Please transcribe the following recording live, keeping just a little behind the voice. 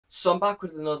So I'm back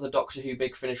with another Doctor Who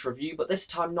Big Finish review, but this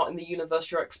time not in the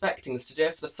universe you're expecting. As today,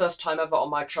 for the first time ever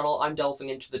on my channel, I'm delving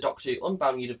into the Doctor Who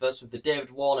Unbound universe with the David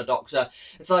Warner Doctor,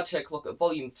 as I take a look at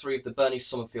Volume 3 of the Bernice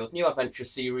Summerfield New Adventure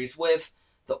series with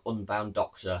the Unbound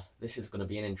Doctor. This is going to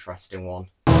be an interesting one.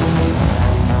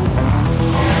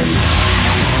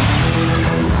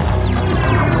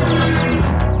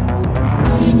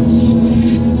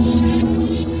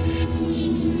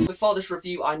 Before this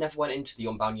review, I never went into the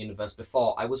Unbound universe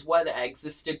before. I was aware that it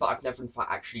existed, but I've never in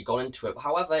fact actually gone into it.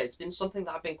 However, it's been something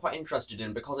that I've been quite interested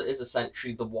in because it is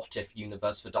essentially the what if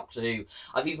universe for Doctor Who.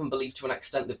 I've even believed to an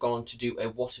extent they've gone on to do a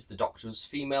what if the Doctor was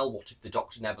female, what if the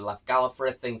Doctor never left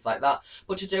Gallifrey, things like that.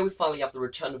 But today we finally have the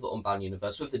return of the Unbound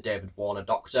universe with the David Warner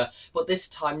Doctor, but this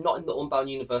time not in the Unbound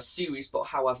universe series, but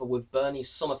however with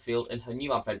Bernice Summerfield in her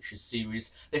New Adventures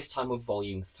series, this time with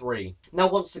Volume 3.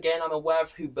 Now once again, I'm aware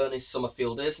of who Bernice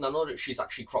Summerfield is, and I know that she's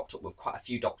actually cropped up with quite a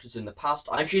few Doctors in the past,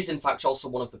 and she's in fact also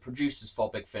one of the producers for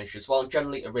Big Finish as well, and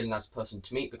generally a really nice person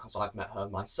to meet because I've met her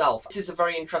myself. This is a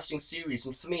very interesting series,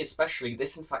 and for me especially,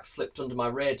 this in fact slipped under my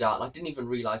radar, and I didn't even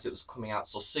realise it was coming out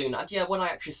so soon. And yeah, when I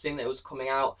actually seen that it was coming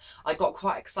out, I got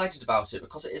quite excited about it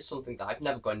because it is something that I've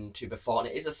never gone into before, and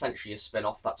it is essentially a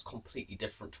spin-off that's completely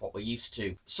different to what we're used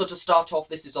to. So to start off,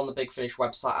 this is on the Big Finish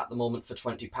website at the moment for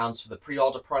 £20 for the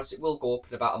pre-order price. It will go up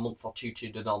in about a month or two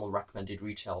to the normal recommended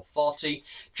retail of £40.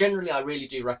 Generally, I really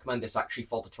do recommend this actually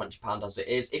for the £20 as it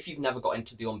is. If you've never got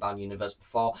into the Unbound universe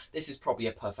before, this is probably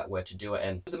a perfect way to do it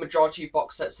in. For the majority of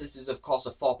box sets, this is of course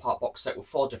a 4-part box set with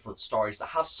 4 different stories that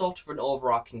have sort of an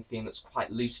overarching theme that's quite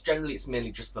loose. Generally, it's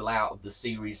mainly just the layout of the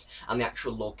series and the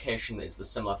actual location that is the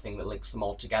similar thing that links them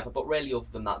all together, but really other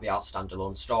than that, they are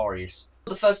standalone stories.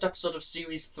 The first episode of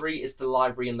Series 3 is The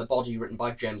Library and the Body, written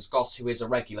by James Goss, who is a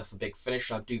regular for Big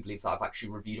Finish, and I do believe that I've actually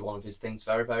reviewed one of his things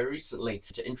very, very recently.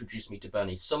 To introduce me to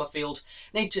Bernice Summerfield,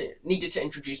 needed to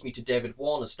introduce me to David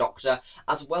Warner's Doctor,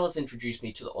 as well as introduce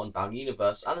me to the Unbound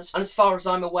universe. And as far as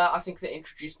I'm aware, I think they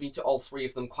introduced me to all 3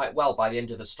 of them quite well. By the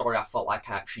end of the story, I felt like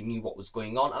I actually knew what was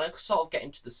going on, and I could sort of get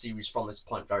into the series from this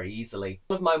point very easily.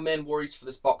 One of my main worries for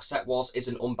this box set was, is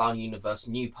an Unbound universe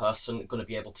new person going to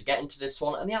be able to get into this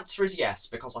one? And the answer is yes,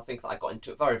 because I think that I got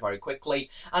into it very, very quickly,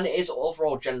 and it is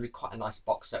overall generally quite a nice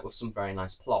box set with some very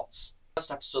nice plots. The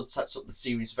first episode sets up the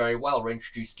series very well. We're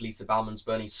introduced to Lisa Bowman's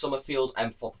Bernice Summerfield,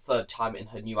 and for the 3rd time in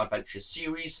her New Adventures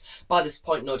series. By this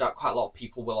point, no doubt quite a lot of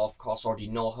people will of course already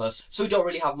know her, so we don't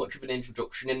really have much of an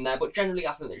introduction in there, but generally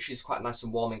I think that she's quite a nice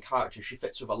and warming character. She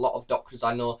fits with a lot of Doctors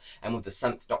I know, and with the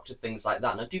 7th Doctor, things like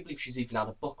that, and I do believe she's even had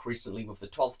a book recently with the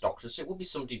 12th Doctor, so it would be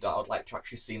somebody that I would like to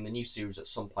actually see in the new series at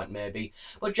some point maybe.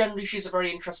 But generally she's a very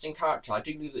interesting character. I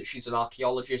do believe that she's an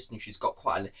archaeologist, and she's got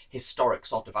quite an historic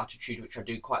sort of attitude, which I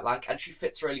do quite like, and she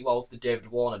fits really well with the David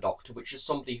Warner Doctor, which is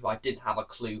somebody who I didn't have a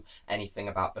clue anything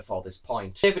about before this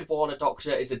point. David Warner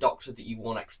Doctor is a Doctor that you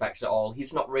won't expect at all.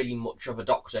 He's not really much of a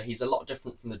Doctor. He's a lot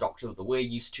different from the Doctor that we're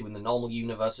used to in the normal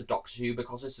universe of Doctor Who,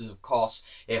 because this is of course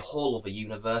a whole other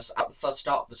universe. At the first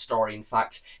start of the story, in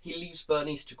fact, he leaves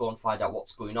Bernice to go and find out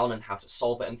what's going on and how to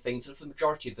solve it and things, and for the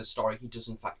majority of the story he does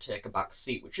in fact take a back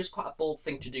seat, which is quite a bold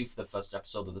thing to do for the first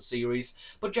episode of the series,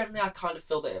 but generally I kind of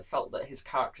felt that his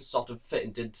character sort of fit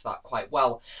and did that quite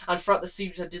well. And throughout the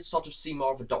series I did sort of see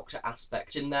more of a Doctor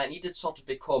aspect in there, and he did sort of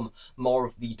become more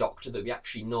of the Doctor that we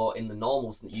actually know in the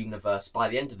normals universe by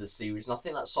the end of the series, and I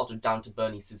think that's sort of down to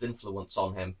Bernice's influence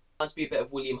on him. To be a bit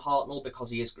of William Hartnell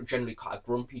because he is generally quite a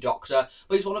grumpy Doctor,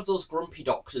 but he's one of those grumpy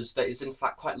Doctors that is in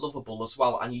fact quite lovable as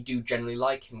well, and you do generally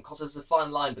like him, because there's a fine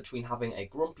line between having a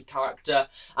grumpy character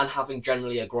and having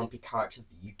generally a grumpy character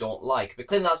that you don't like. But I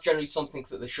think that's generally something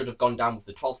that they should have gone down with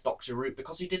the 12th Doctor route,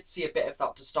 because you did see a bit of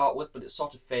that to start with, but it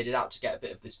sort of faded out to get a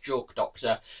bit of this joke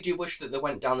Doctor. I do wish that they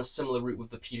went down a similar route with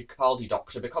the Peter Capaldi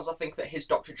Doctor, because I think that his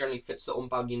Doctor generally fits the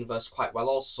Unbound universe quite well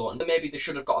also, and maybe they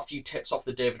should have got a few tips off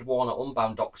the David Warner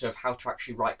Unbound Doctor of how to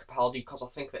actually write Capaldi, because I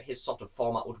think that his sort of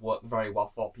format would work very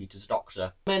well for Peter's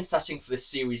Doctor. The main setting for this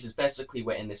series is basically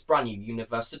we're in this brand new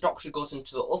universe. The Doctor goes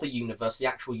into the other universe, the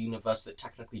actual universe that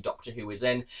technically Doctor Who is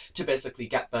in, to basically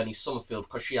get Bernice Summerfield,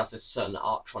 because she has this certain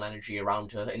Artron energy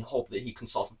around her, in hope that he can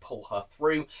sort of pull her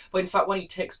through. But in fact, when he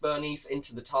takes Bernice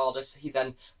into the TARDIS, he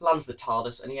then lands the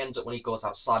TARDIS, and he ends up, when he goes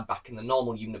outside back in the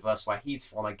normal universe where he's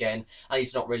from again, and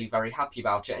he's not really very happy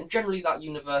about it. And generally that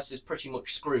universe is pretty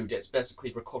much screwed. It's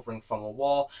basically recovering recovering from a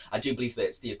war. I do believe that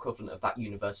it's the equivalent of that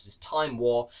universe's Time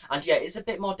War, and yeah, it's a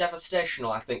bit more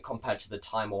devastational, I think, compared to the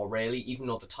Time War, really, even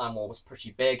though the Time War was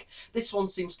pretty big. This one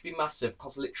seems to be massive,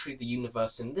 because literally the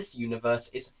universe in this universe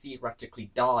is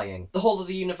theoretically dying. The whole of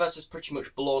the universe is pretty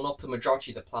much blown up, the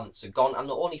majority of the planets are gone, and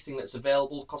the only thing that's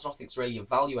available, because nothing's really of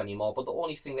value anymore, but the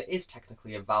only thing that is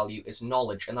technically of value is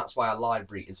knowledge, and that's why a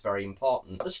library is very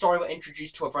important. At the story, we're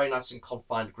introduced to a very nice and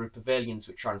confined group of aliens,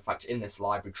 which are in fact in this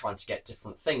library trying to get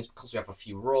different things, because we have a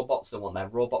few robots that want their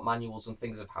robot manuals and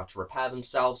things of how to repair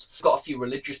themselves. We've got a few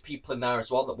religious people in there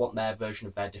as well that want their version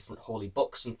of their different holy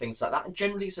books and things like that, and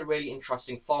generally it's a really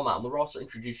interesting format. And we're also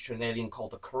introduced to an alien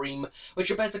called the Kareem,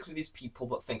 which are basically these people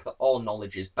that think that all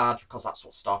knowledge is bad because that's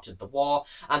what started the war,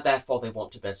 and therefore they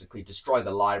want to basically destroy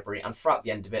the library, and throughout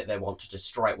the end of it they want to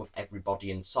destroy it with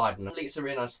everybody inside. And it's a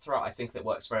really nice threat, I think, that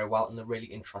works very well in a really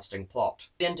interesting plot.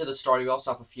 At the end of the story we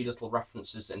also have a few little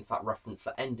references that in fact reference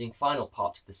the ending final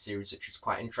part of the series, which is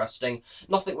quite interesting.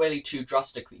 Nothing really too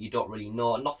drastic that you don't really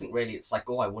know, nothing really it's like,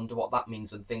 oh, I wonder what that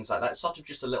means and things like that. It's sort of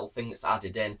just a little thing that's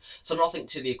added in, so nothing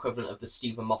to the equivalent of the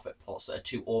Stephen Moffat plots that are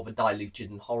too over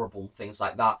diluted and horrible and things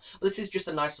like that. But this is just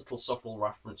a nice little subtle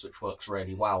reference which works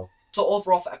really well. So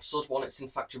overall for episode 1, it's in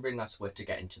fact a really nice way to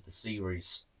get into the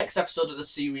series. Next episode of the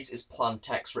series is Plan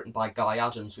Text, written by Guy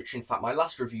Adams, which in fact my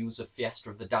last review was of Fiesta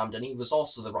of the Damned, and he was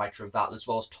also the writer of that, as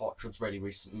well as Torchwood's really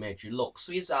recent Made You Look.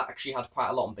 So he's actually had quite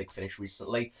a lot on Big Finish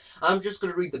recently. I'm just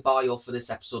going to read the bio for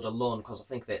this episode alone, because I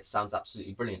think that it sounds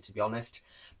absolutely brilliant, to be honest.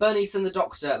 Bernice and the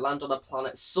Doctor land on a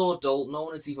planet so dull no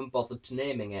one has even bothered to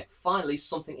naming it. Finally,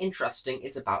 something interesting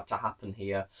is about to happen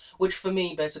here, which for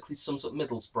me basically sums up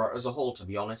Middlesbrough as a whole, to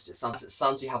be honest. It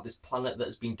sounds you have this planet that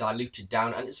has been diluted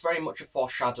down, and it's very much a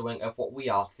foreshadowing of what we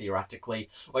are theoretically,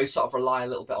 where you sort of rely a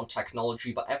little bit on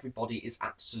technology, but everybody is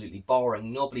absolutely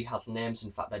boring. Nobody has names,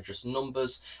 in fact they're just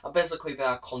numbers, and basically they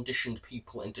are conditioned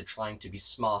people into trying to be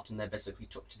smart, and they're basically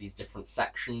took to these different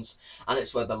sections, and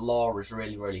it's where the law is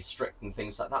really strict and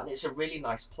things like that, and it's a really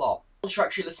nice plot. Once you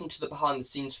actually listen to the behind the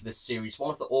scenes for this series,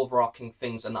 one of the overarching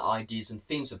things and the ideas and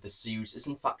themes of this series is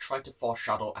in fact trying to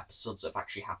foreshadow episodes that have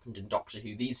actually happened in Doctor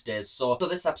Who these days. So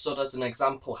this episode, as an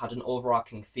example, had an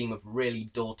overarching theme of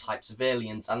really dull types of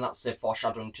aliens, and that's a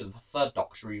foreshadowing to the Third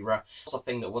Doctor era. It's a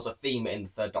thing that was a theme in the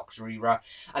Third Doctor era,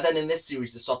 and then in this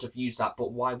series they sort of use that,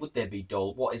 but why would they be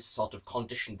dull? What is sort of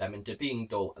conditioned them into being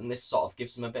dull? And this sort of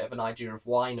gives them a bit of an idea of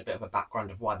why, and a bit of a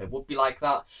background of why they would be like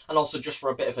that. And also, just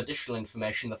for a bit of additional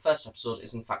information, the first episode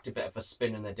is in fact a bit of a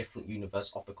spin in a different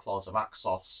universe of the Claws of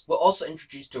Axos. We're also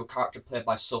introduced to a character played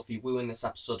by Sophie Wu in this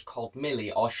episode called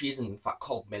Millie, or she isn't in fact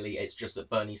called Millie, it's just that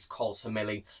Bernice calls her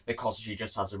Millie because she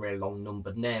just has a really long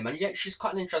numbered name, and yet she's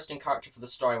quite an interesting character for the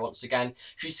story once again.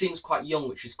 She seems quite young,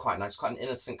 which is quite nice, quite an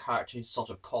innocent character who's sort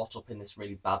of caught up in this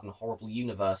really bad and horrible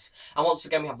universe. And once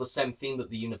again we have the same theme that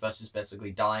the universe is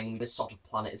basically dying. This sort of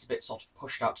planet is a bit sort of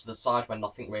pushed out to the side where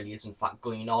nothing really is in fact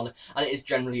going on, and it is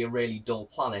generally a really dull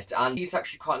planet, and he's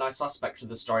actually quite a nice aspect of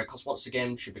the story, because once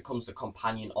again she becomes the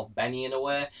companion of Benny in a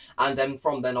way, and then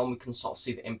from then on we can sort of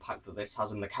see the impact that this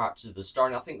has in the characters of the story,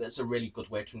 and I think that's a really good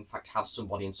way to in fact have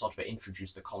somebody and sort of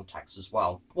introduce the context as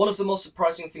well. One of the most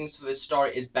surprising things for this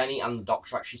story is Benny and the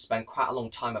Doctor actually spend quite a long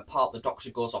time apart. The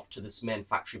Doctor goes off to this main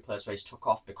factory place where he's took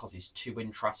off because he's too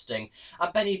interesting,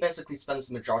 and Benny basically spends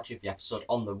the majority of the episode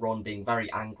on the run, being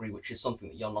very angry, which is something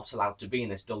that you're not allowed to be in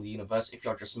this dull universe. If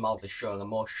you're just mildly showing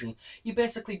emotion, you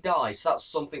basically die, so that's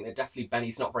something that definitely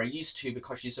Benny's not very used to,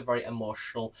 because she's a very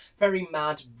emotional, very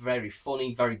mad, very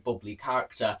funny, very bubbly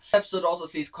character. The episode also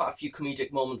sees quite a few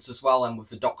comedic moments as well, and with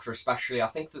the Doctor especially. I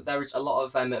think that there is a lot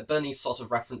of Bernice sort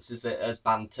of references it as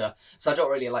banter, so I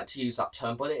don't really like to use that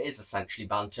term, but it is essentially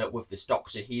banter with this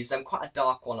Doctor. He's quite a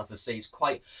dark one, as I say. He's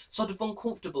quite sort of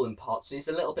uncomfortable in parts, and he's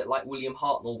a little bit like William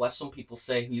Hartnell, where some people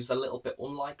say he's a little bit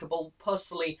unlikable.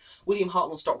 Personally, William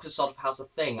Hartnell's Doctor sort of has a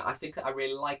thing. I think that I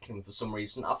really like him for some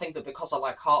reason. I think that because I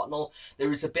like Hartnell,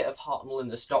 there is a bit of Hartnell in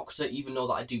this Doctor, even though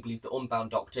that I do believe the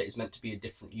Unbound Doctor is meant to be a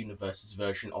different universe's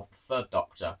version of the Third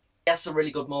Doctor. He has some really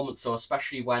good moments though,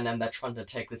 especially when they're trying to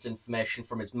take this information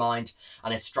from his mind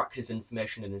and extract his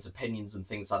information and his opinions and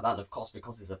things like that, and of course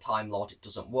because he's a Time Lord it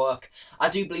doesn't work. I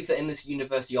do believe that in this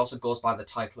universe he also goes by the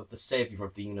title of the saviour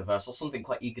of the universe, or something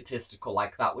quite egotistical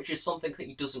like that, which is something that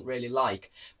he doesn't really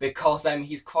like, because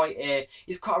he's quite a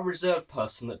reserved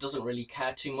person that doesn't really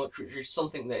care too much, which is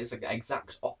something that is an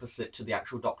exact opposite to the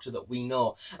actual Doctor that we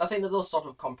know. I think that those sort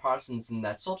of comparisons in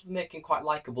there sort of make him quite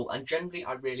likeable, and generally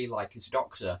I really like his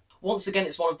Doctor. Once again,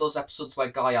 it's one of those episodes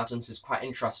where Guy Adams is quite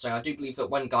interesting. I do believe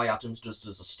that when Guy Adams does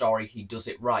a story, he does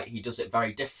it right. He does it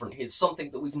very different. It's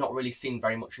something that we've not really seen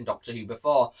very much in Doctor Who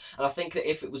before. And I think that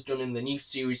if it was done in the new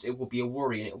series, it would be a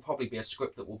worry, and it will probably be a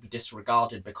script that will be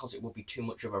disregarded because it would be too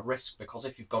much of a risk. Because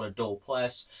if you've got a dull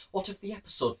place, what if the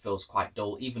episode feels quite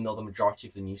dull, even though the majority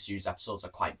of the new series episodes are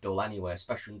quite dull anyway,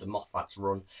 especially under Moffat's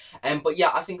run. But yeah,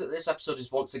 I think that this episode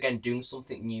is once again doing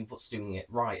something new, but doing it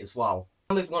right as well.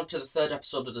 Moving on to the third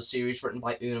episode of the series, written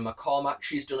by Una McCormack.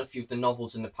 She's done a few of the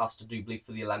novels in the past, I do believe,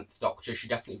 for the 11th Doctor. She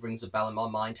definitely rings a bell in my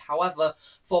mind. However,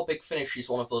 for Big Finish, she's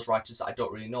one of those writers that I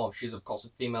don't really know of. She's, of course, a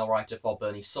female writer for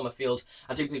Bernice Summerfield.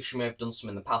 I do believe she may have done some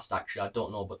in the past, actually. I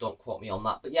don't know, but don't quote me on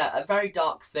that. But yeah, A Very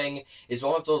Dark Thing is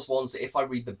one of those ones that if I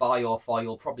read the bio for,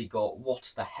 you'll probably go,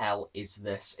 what the hell is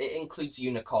this? It includes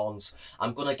unicorns.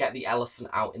 I'm going to get the elephant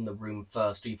out in the room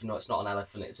first, even though it's not an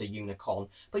elephant, it's a unicorn.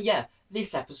 But yeah,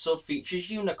 this episode features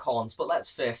unicorns, but let's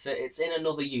face it, it's in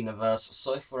another universe,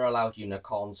 so if we're allowed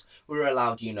unicorns, we're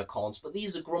allowed unicorns, but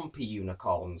these are grumpy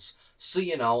unicorns. So,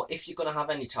 you know, if you're going to have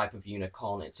any type of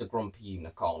unicorn, it's a grumpy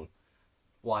unicorn.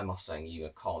 Why am I saying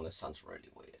unicorn? This sounds really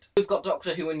weird. We've got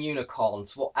Doctor Who and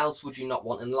unicorns. What else would you not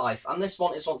want in life? And this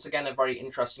one is once again a very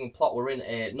interesting plot. We're in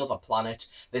another planet,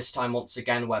 this time once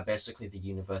again where basically the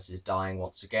universe is dying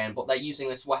once again, but they're using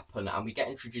this weapon, and we get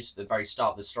introduced at the very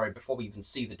start of the story before we even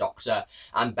see the Doctor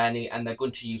and Benny, and they're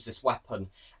going to use this weapon.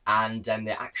 And then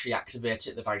they actually activate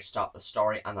it at the very start of the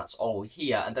story, and that's all we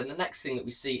hear. And then the next thing that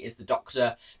we see is the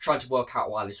Doctor trying to work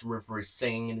out why this river is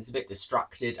singing, and is a bit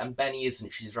distracted, and Benny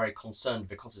isn't. She's very concerned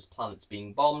because his planet's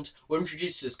being bombed. We're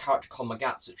introduced to this character called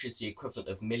Magats, which is the equivalent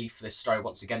of Millie for this story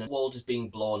once again, and the world is being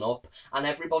blown up, and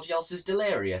everybody else is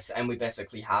delirious, and we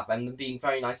basically have them being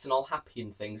very nice and all happy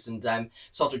and things, and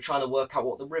sort of trying to work out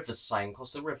what the river's saying,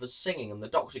 because the river's singing, and the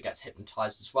Doctor gets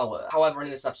hypnotised as well. However, in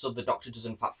this episode, the Doctor does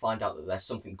in fact find out that there's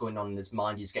something going on in his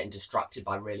mind. He's getting distracted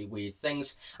by really weird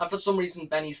things, and for some reason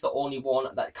Benny's the only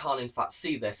one that can't in fact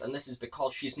see this, and this is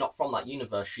because she's not from that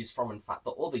universe. She's from in fact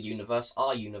the other universe,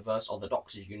 our universe, or the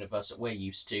Doctor's universe that we're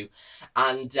used to.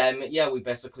 And yeah, we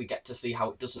basically get to see how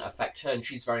it doesn't affect her, and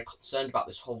she's very concerned about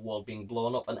this whole world being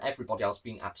blown up and everybody else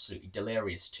being absolutely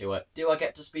delirious to it. Do I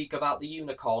get to speak about the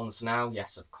unicorns now?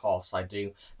 Yes, of course I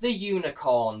do. The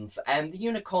unicorns. The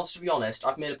unicorns, to be honest,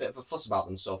 I've made a bit of a fuss about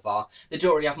them so far. They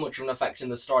don't really have much of an effect in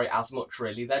the story as much,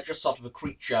 really. They're just sort of a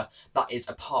creature that is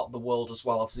a part of the world as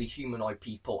well of the humanoid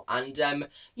people, and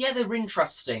yeah, they're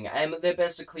interesting. They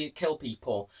basically kill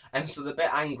people, so they're a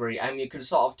bit angry, you can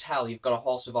sort of tell you've got a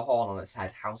horse with a horn on its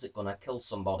head. How's it gonna kill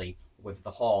somebody with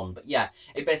the horn? But yeah,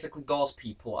 it basically gores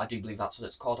people. I do believe that's what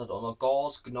it's called. I don't know.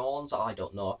 Gores? Gnorns? I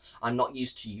don't know. I'm not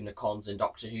used to unicorns in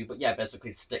Doctor Who, but yeah,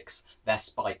 basically sticks their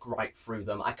spike right through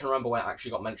them. I can remember when it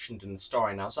actually got mentioned in the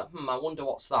story, and I was like, I wonder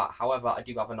what's that. However, I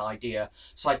do have an idea,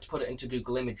 so I had to put it into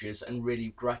Google Images and really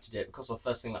regretted it, because the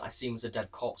first thing that I seen was a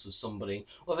dead corpse of somebody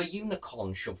with a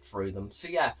unicorn shoved through them. So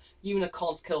yeah,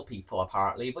 unicorns kill people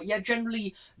apparently, but yeah,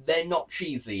 generally they're not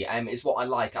cheesy, is what I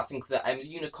like. I think that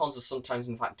unicorns are sometimes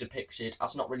in fact depicted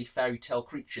as not really fairy tale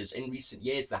creatures. In recent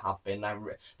years there have been.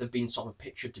 They've been sort of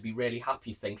pictured to be really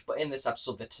happy things, but in this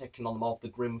episode they're taking on more of the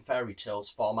grim fairy tales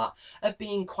format of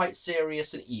being quite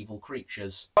serious and evil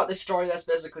creatures. Throughout this story there's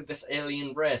basically this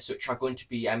alien race which are going to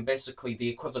be basically the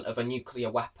equivalent of a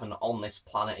nuclear weapon on this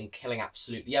planet and killing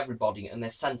absolutely everybody, and they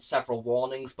send several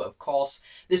warnings, but of course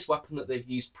this weapon that they've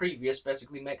used previous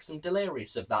basically makes them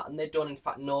delirious of that, and they don't in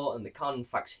fact know, and they can't in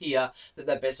fact hear, that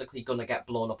they're basically going to get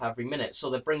blown up every minute. So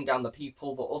they bring down the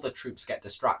people, the other troops get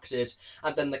distracted,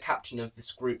 and then the captain of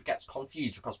this group gets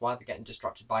confused because why are they getting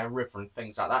distracted by a river and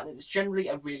things like that. And it's generally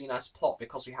a really nice plot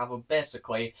because we have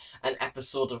basically an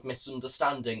episode of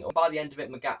misunderstanding. By the end of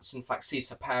it, Magats in fact sees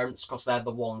her parents because they're the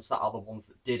ones that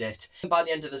did it. And by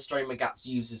the end of the story, Magats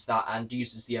uses that and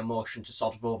uses the emotion to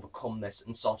sort of overcome this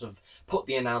and sort of put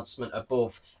the announcement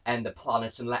above the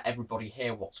planet and let everybody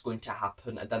hear what's going to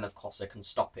happen, and then of course they can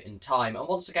stop it in time. And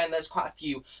once again, there's quite a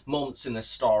few moments in this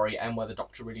story where the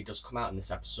Doctor really does come out in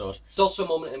this episode. There's also a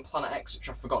moment in Planet X which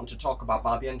I've forgotten to talk about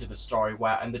by the end of the story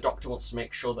where the Doctor wants to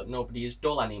make sure that nobody is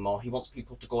dull anymore. He wants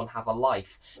people to go and have a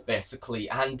life, basically,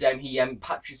 and he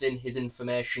patches in his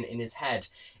information in his head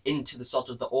into the sort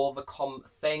of the overcom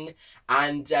thing,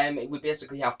 and we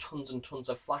basically have tons and tons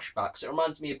of flashbacks. It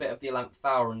reminds me a bit of the 11th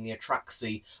Hour and the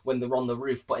Atraxi when they're on the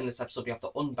roof, but in this episode we have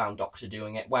the Unbound Doctor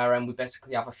doing it, where we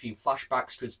basically have a few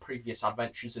flashbacks to his previous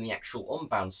adventures in the actual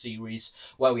Unbound series,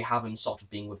 where we we have him sort of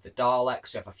being with the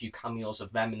Daleks. We have a few cameos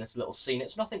of them in this little scene.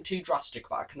 It's nothing too drastic,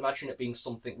 but I can imagine it being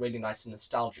something really nice and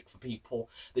nostalgic for people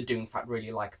that do in fact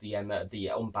really like the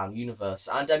Unbound universe.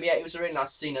 And yeah, it was a really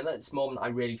nice scene, and at this moment I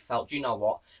really felt, do you know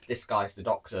what, this guy's the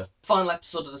Doctor. Final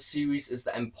episode of the series is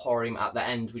the Emporium at the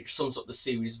end, which sums up the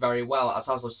series very well. As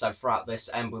I've said throughout this,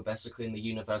 we're basically in the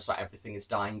universe where everything is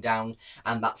dying down,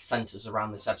 and that centres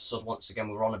around this episode. Once again,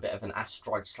 we're on a bit of an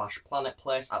asteroid / planet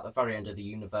place at the very end of the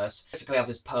universe. Basically, have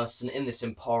this person in this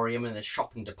emporium, in this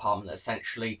shopping department,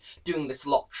 essentially doing this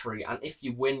lottery, and if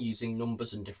you win using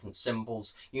numbers and different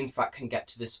symbols, you in fact can get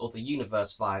to this other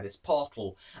universe via this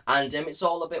portal. And it's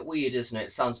all a bit weird, isn't it?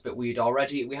 It sounds a bit weird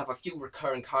already. We have a few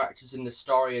recurring characters in this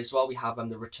story as well. We have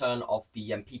the return of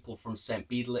the people from St.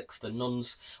 Bedelix, the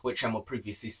nuns, which were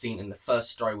previously seen in the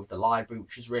first story with the library,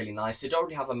 which is really nice. They don't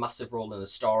really have a massive role in the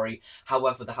story,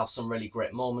 however they have some really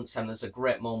great moments, and there's a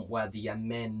great moment where the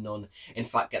main nun in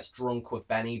fact gets drunk with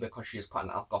Benny because she is quite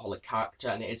an alcoholic character,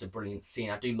 and it is a brilliant scene.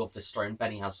 I do love this story, and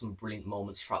Benny has some brilliant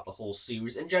moments throughout the whole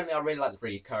series, and generally I really like the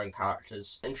recurring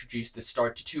characters. Introduce this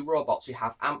story to two robots. We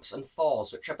have Amps and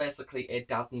Fours, which are basically a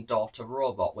dad and daughter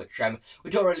robot, which we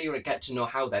don't really get to know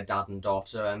how they're dad and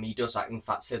daughter. He does in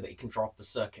fact say that he can draw up a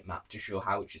circuit map to show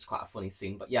how, which is quite a funny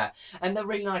scene, but yeah, and they're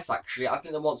really nice actually. I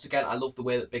think that once again, I love the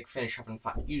way that Big Finish have in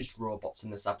fact used robots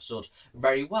in this episode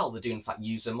very well. They do in fact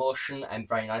use emotion and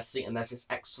very nicely, and there's this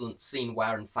excellent scene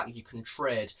where in fact you can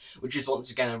trade, which is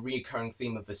once again a recurring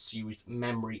theme of this series,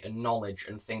 memory and knowledge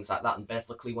and things like that. And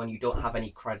basically when you don't have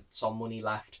any credits or money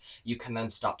left, you can then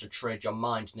start to trade your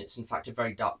mind, and it's in fact a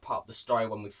very dark part of the story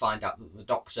when we find out that the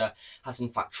Doctor has in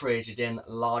fact traded in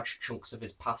large chunks of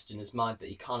his past in his mind that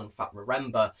he can't in fact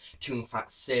remember to in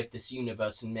fact save this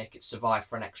universe and make it survive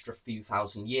for an extra few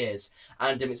thousand years.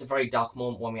 And it's a very dark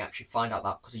moment when we actually find out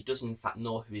that, because he doesn't in fact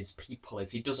know who his people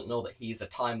is. He doesn't know that he is a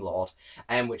Time Lord,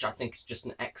 which I think is just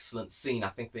an excellent scene. I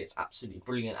think that it's absolutely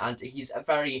brilliant, and he's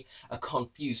a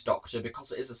confused Doctor,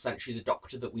 because it is essentially the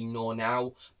Doctor that we know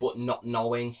now, but not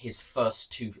knowing his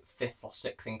first to fifth or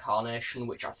sixth incarnation,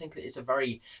 which I think that is a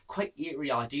very quite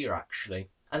eerie idea actually.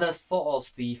 And then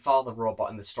Fours, the father robot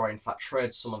in the story, in fact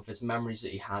trades some of his memories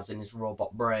that he has in his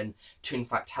robot brain to in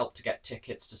fact help to get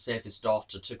tickets to save his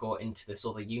daughter to go into this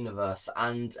other universe.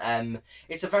 And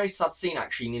it's a very sad scene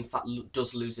actually, and in fact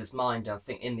does lose his mind. And I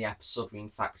think in the episode in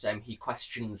fact he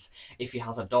questions if he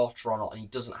has a daughter or not, and he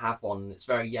doesn't have one. And it's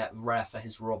very rare for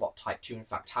his robot type to in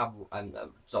fact have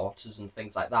daughters and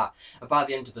things like that. And by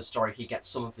the end of the story he gets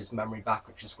some of his memory back,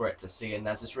 which is great to see. And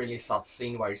there's this really sad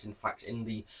scene where he's in fact in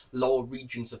the lower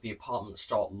region of the apartment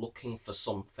store looking for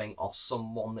something or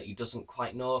someone that he doesn't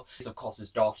quite know. It's of course his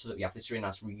daughter, that we have this really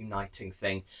nice reuniting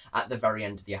thing at the very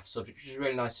end of the episode, which is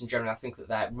really nice. In general I think that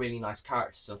they're really nice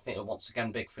characters. I think that once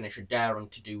again Big Finish are daring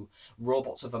to do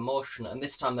robots of emotion, and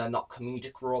this time they're not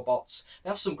comedic robots. They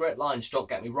have some great lines, don't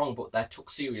get me wrong, but they're took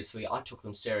seriously. I took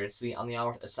them seriously, and they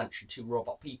are essentially two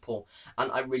robot people,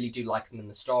 and I really do like them in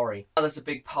the story. And there's a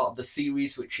big part of the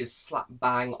series which is slap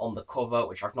bang on the cover,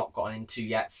 which I've not gotten into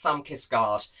yet. Sam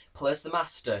Kiskard plays the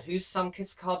Master. Who's Sam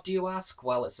Kiskard, do you ask?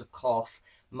 Well, it's of course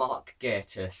Mark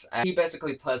Gatiss. He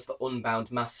basically plays the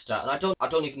Unbound Master, and I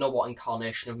don't even know what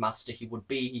incarnation of Master he would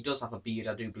be. He does have a beard,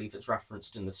 I do believe it's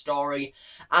referenced in the story.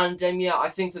 And yeah, I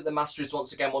think that the Master is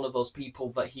once again one of those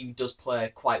people that he does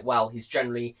play quite well. He's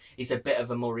a bit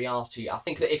of a Moriarty. I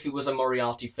think that if he was a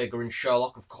Moriarty figure in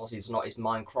Sherlock, of course he's not his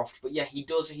Minecraft, but yeah,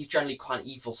 he's generally quite an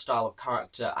evil style of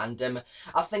character, and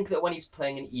I think that when he's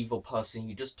playing an evil person,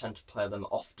 he does tend to play them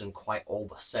often quite all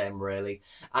the same, really.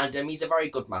 And he's a very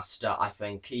good Master, I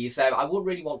think. I wouldn't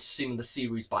really want to see him in the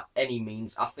series by any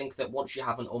means. I think that once you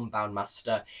have an Unbound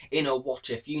Master in a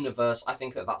what-if universe, I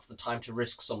think that that's the time to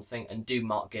risk something and do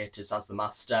Mark Gatiss as the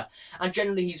Master. And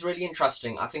generally he's really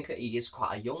interesting. I think that he is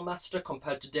quite a young Master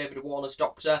compared to David Warner's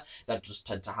Doctor. That does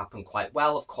tend to happen quite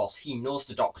well. Of course, he knows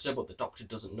the Doctor, but the Doctor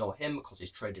doesn't know him because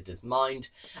he's traded his mind.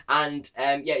 And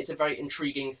yeah, it's a very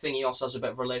intriguing thing. He also has a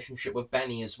bit of a relationship with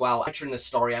Benny as well. Later in the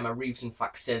story, Emma Reeves in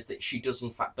fact says that she does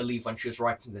in fact believe when she was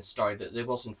writing this story that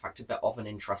there was in fact a bit of an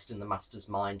interest in the Master's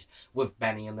mind with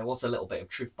Benny, and there was a little bit of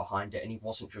truth behind it, and he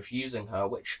wasn't just using her,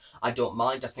 which I don't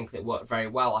mind. I think that it worked very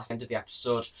well. At the end of the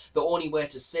episode, the only way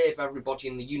to save everybody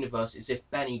in the universe is if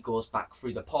Benny goes back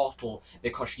through the portal,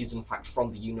 because she's in fact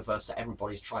from the universe that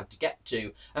everybody's trying to get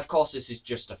to. Of course, this is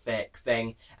just a fake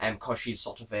thing, because she's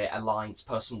sort of an alliance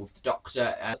person with the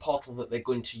Doctor. The portal that they're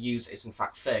going to use is in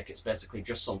fact fake. It's basically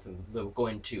just something that they were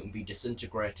going to and be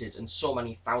disintegrated, and so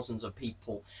many thousands of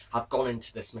people have gone into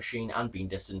into this machine and been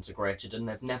disintegrated, and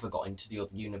they've never got into the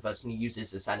other universe, and he uses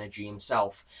this energy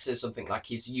himself. So something like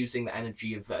he's using the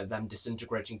energy of them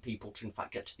disintegrating people to in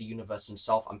fact get to the universe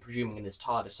himself. I'm presuming in his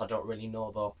TARDIS, I don't really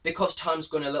know though. Because time's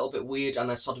going a little bit weird, and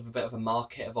there's sort of a bit of a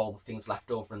market of all the things left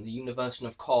over in the universe, and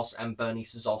of course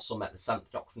Bernice has also met the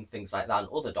 7th Doctor and things like that, and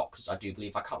other Doctors I do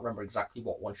believe. I can't remember exactly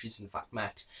what one she's in fact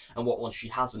met and what one she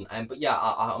hasn't, but yeah,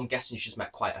 I'm guessing she's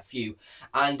met quite a few,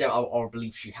 and or I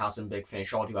believe she has in Big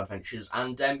Finish Audio Adventures.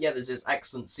 And yeah, there's this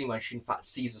excellent scene where she in fact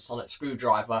sees a sonic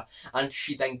screwdriver, and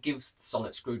she then gives the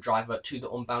sonic screwdriver to the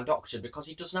Unbound Doctor because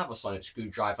he doesn't have a sonic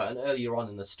screwdriver. And earlier on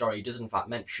in the story he does in fact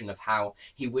mention of how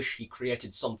he wished he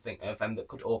created something of that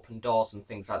could open doors and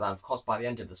things like that. And of course by the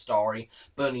end of the story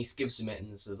Bernice gives him it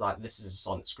and says like, this is a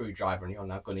sonic screwdriver and you're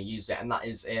now going to use it, and that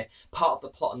is a part of the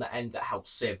plot in the end that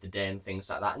helps save the day and things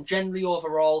like that. And generally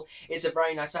overall it's a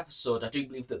very nice episode. I do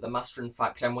believe that the Master in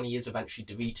fact, when he is eventually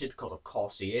defeated, because of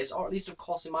course he is, or at least of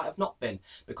course he might have not been,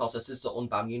 because this is the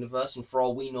Unbound universe, and for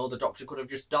all we know the Doctor could have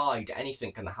just died.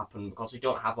 Anything can happen because we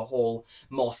don't have a whole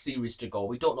more series to go.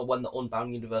 We don't know when the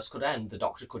Unbound universe could end. The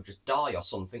Doctor could just die or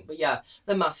something. But yeah,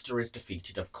 the Master is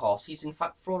defeated, of course. He's in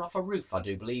fact thrown off a roof, I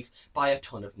do believe, by a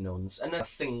ton of nuns, and they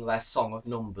sing their song of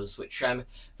numbers, which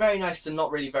very nice and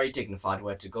not really very dignified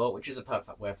way to go, which is a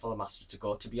perfect way for the Master to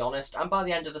go, to be honest. And by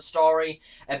the end of the story,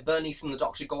 Bernice and the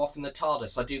Doctor go off in the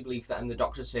TARDIS. I do believe that, and the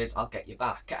Doctor says, I'll get you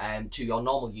back to your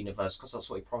normal universe, because that's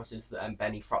what he promises that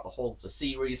Benny throughout the whole of the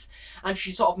series. And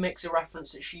she sort of makes a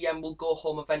reference that she will go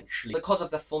home eventually. Because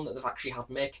of the fun that they've actually had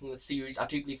making the series, I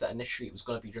do believe that initially it was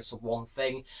going to be just a one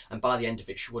thing, and by the end of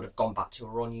it she would have gone back to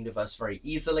her own universe very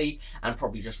easily, and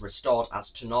probably just restored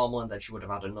as to normal, and then she would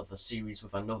have had another series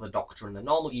with another Doctor in the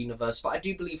normal universe. But I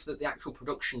do believe that the actual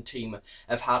production team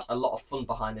have had a lot of fun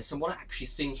behind this, and what it actually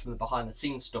seems from the behind the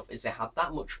scenes stuff is they had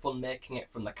that much fun making it,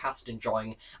 from the cast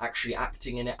enjoying actually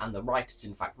acting in it, and the writers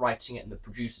in fact writing it, and the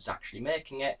producers actually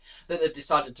making it, that they've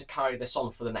decided to carry this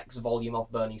on for the next volume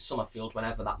of Bernice Summerfield,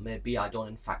 whenever that may be. I don't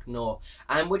in fact know,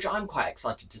 and which I'm quite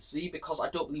excited to see, because I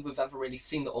don't believe we've ever really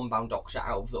seen the Unbound Doctor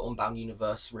out of the Unbound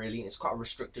universe really, and it's quite a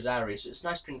restricted area, so it's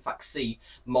nice to in fact see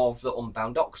more of the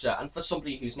Unbound Doctor. And for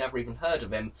somebody who's never even heard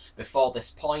of him before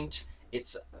this point,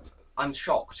 I'm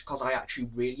shocked, because I actually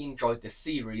really enjoyed this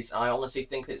series. I honestly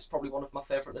think that it's probably one of my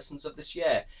favourite listens of this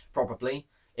year, probably,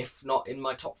 if not in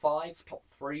my top 5, top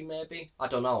 3 maybe, I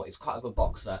don't know. It's quite a good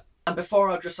box set. And before,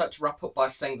 I'd just like to wrap up by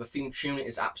saying the theme tune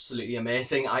is absolutely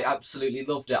amazing. I absolutely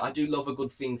loved it. I do love a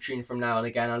good theme tune from now and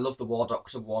again. I love the War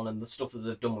Doctor one, and the stuff that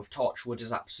they've done with Torchwood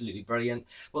is absolutely brilliant.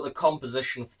 But the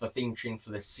composition for the theme tune for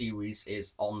this series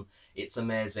is it's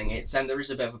amazing. There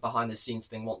is a bit of a behind the scenes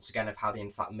thing once again of how they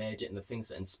in fact made it and the things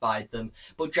that inspired them.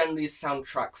 But generally the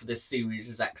soundtrack for this series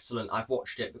is excellent. I've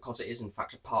watched it because it is in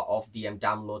fact a part of the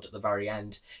download at the very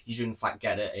end. You do in fact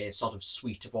get a sort of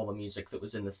suite of all the music that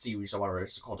was in the series, or whatever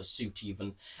it's called, a suit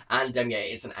even. And yeah,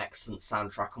 it's an excellent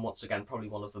soundtrack, and once again probably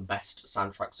one of the best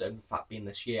soundtracks that have in fact been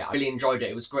this year. I really enjoyed it.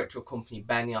 It was great to accompany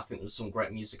Benny. I think there was some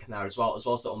great music in there as well as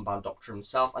the Unbound Doctor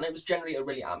himself, and it was generally a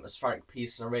really atmospheric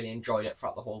piece, and I really enjoyed it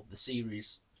throughout the whole of the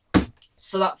series.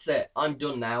 So that's it. I'm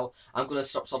done now. I'm going to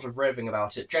stop sort of raving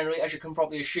about it. Generally, as you can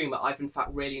probably assume, I've in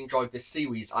fact really enjoyed this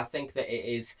series. I think that it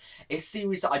is a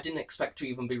series that I didn't expect to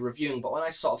even be reviewing, but when I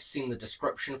sort of seen the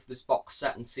description for this box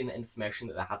set and seen the information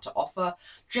that they had to offer,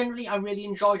 generally I really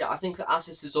enjoyed it. I think that as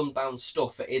this is Unbound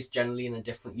stuff, it is generally in a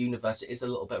different universe. It is a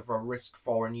little bit of a risk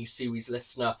for a new series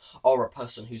listener or a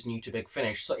person who's new to Big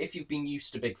Finish. So if you've been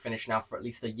used to Big Finish now for at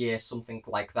least a year, something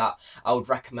like that, I would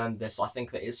recommend this. I think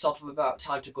that it's sort of about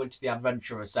time to go into the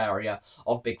adventurous area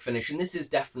of Big Finish, and this is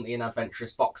definitely an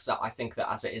adventurous box set. I think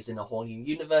that as it is in a whole new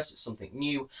universe, it's something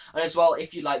new, and as well,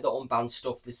 if you like the Unbound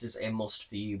stuff, this is a must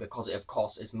for you, because it of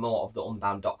course is more of the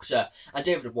Unbound Doctor, and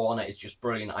David Warner is just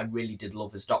brilliant. I really did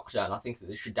love his Doctor, and I think that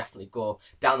they should definitely go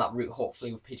down that route,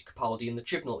 hopefully with Peter Capaldi in the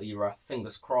Chibnall era,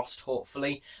 fingers crossed,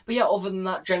 hopefully. But yeah, other than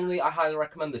that, generally I highly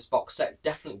recommend this box set. It's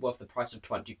definitely worth the price of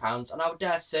 £20, and I would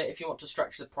dare say if you want to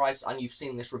stretch the price and you've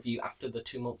seen this review after the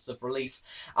 2 months of release,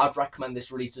 I'd recommend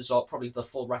this release as well, probably the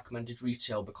full recommended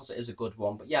retail, because it is a good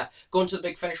one. But yeah, go onto the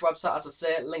Big Finish website, as I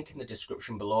say, link in the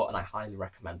description below, and I highly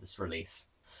recommend this release.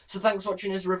 So thanks for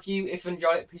watching this review. If you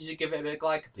enjoyed it, please do give it a big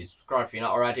like, please subscribe if you're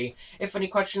not already. If any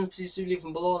questions, please do leave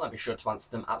them below, and I'll be sure to answer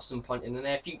them at some point in the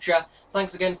near future.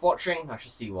 Thanks again for watching. I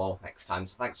shall see you all next time.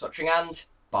 So thanks for watching, and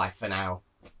bye for now.